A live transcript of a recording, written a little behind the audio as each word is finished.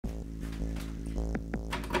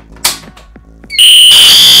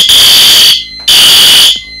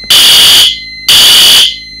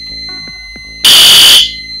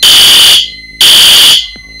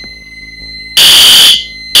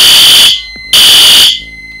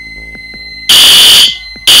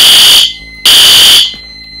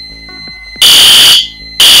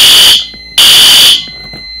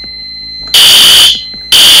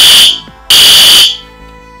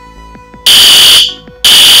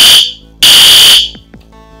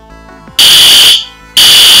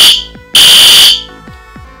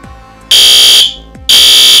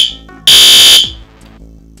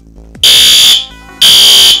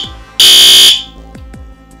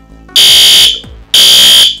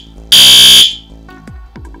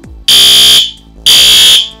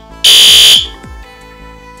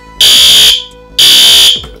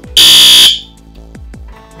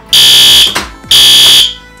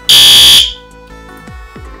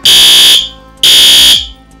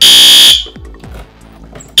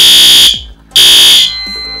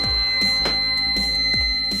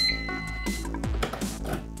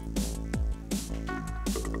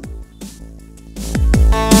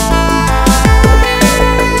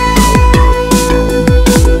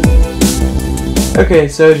Okay,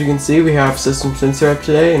 so as you can see, we have system sensor up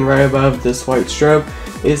today, and right above this white strobe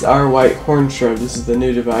is our white horn strobe. This is the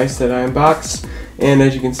new device that I unboxed, and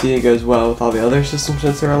as you can see, it goes well with all the other system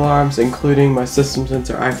sensor alarms, including my system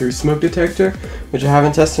sensor i3 smoke detector, which I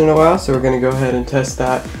haven't tested in a while, so we're going to go ahead and test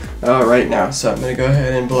that right now. So I'm going to go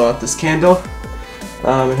ahead and blow out this candle,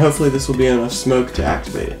 and hopefully this will be enough smoke to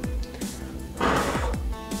activate it.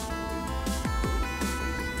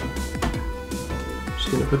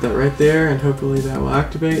 Just going to put that right there, and hopefully that will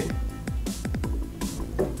activate.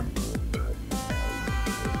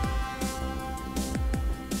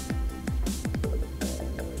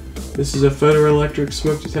 This is a photoelectric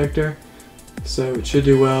smoke detector, so it should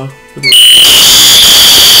do well.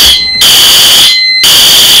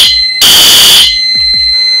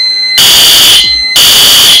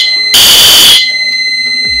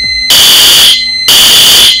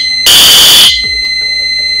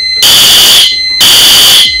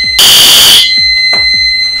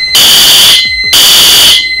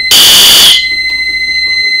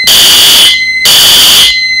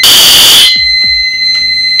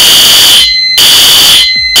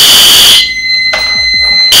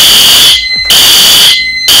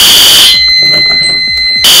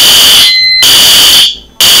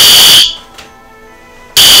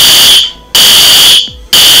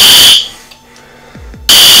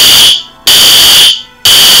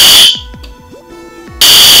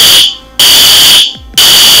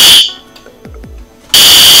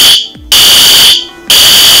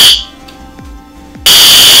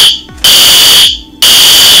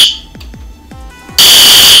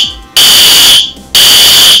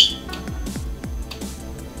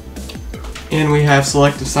 And we have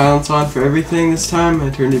selective silence on for everything this time. I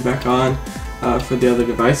turned it back on for the other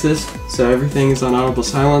devices, so everything is on audible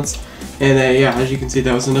silence. And yeah, as you can see,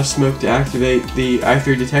 that was enough smoke to activate the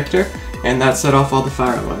i3 detector, and that set off all the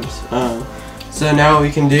fire alarms. So now what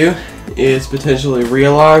we can do is potentially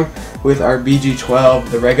re-alarm with our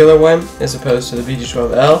BG12, the regular one, as opposed to the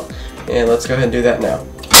BG12L, and let's go ahead and do that now.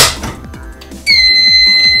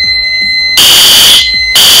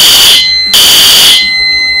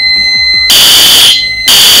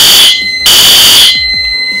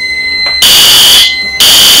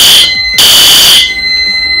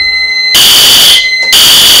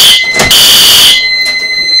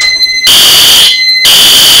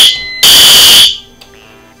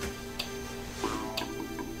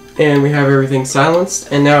 And we have everything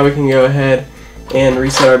silenced, and now we can go ahead and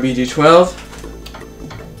reset our BG12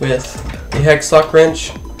 with the hex lock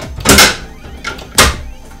wrench.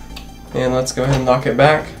 And let's go ahead and lock it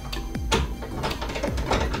back.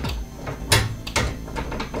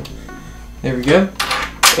 There we go.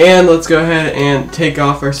 And let's go ahead and take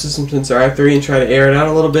off our system sensor i3 and try to air it out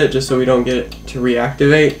a little bit just so we don't get it to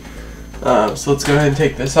reactivate. So let's go ahead and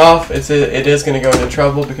take this off. It is going to go into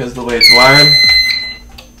trouble because of the way it's wired.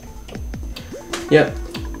 Yep.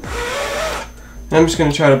 I'm just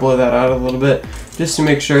going to try to blow that out a little bit just to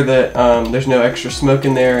make sure that there's no extra smoke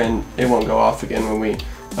in there and it won't go off again when we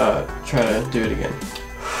try to do it again.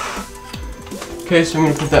 Okay, so I'm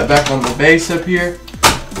going to put that back on the base up here.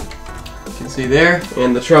 You can see there,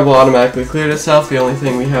 and the trouble automatically cleared itself. The only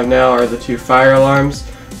thing we have now are the two fire alarms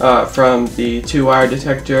from the 2-wire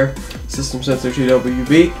detector, system sensor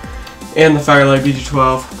 2WB, and the Firelight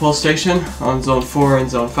BG12 pulse station on zone 4 and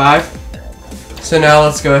zone 5. So now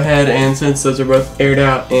let's go ahead, and since those are both aired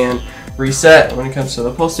out and reset, when it comes to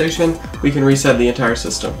the pulse station, we can reset the entire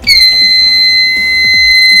system.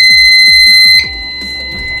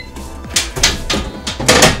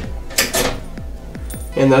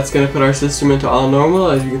 And that's going to put our system into all normal.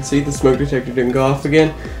 As you can see, the smoke detector didn't go off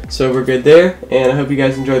again, so we're good there. And I hope you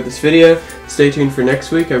guys enjoyed this video. Stay tuned for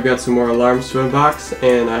next week. I've got some more alarms to unbox,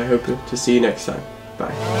 and I hope to see you next time.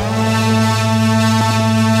 Bye.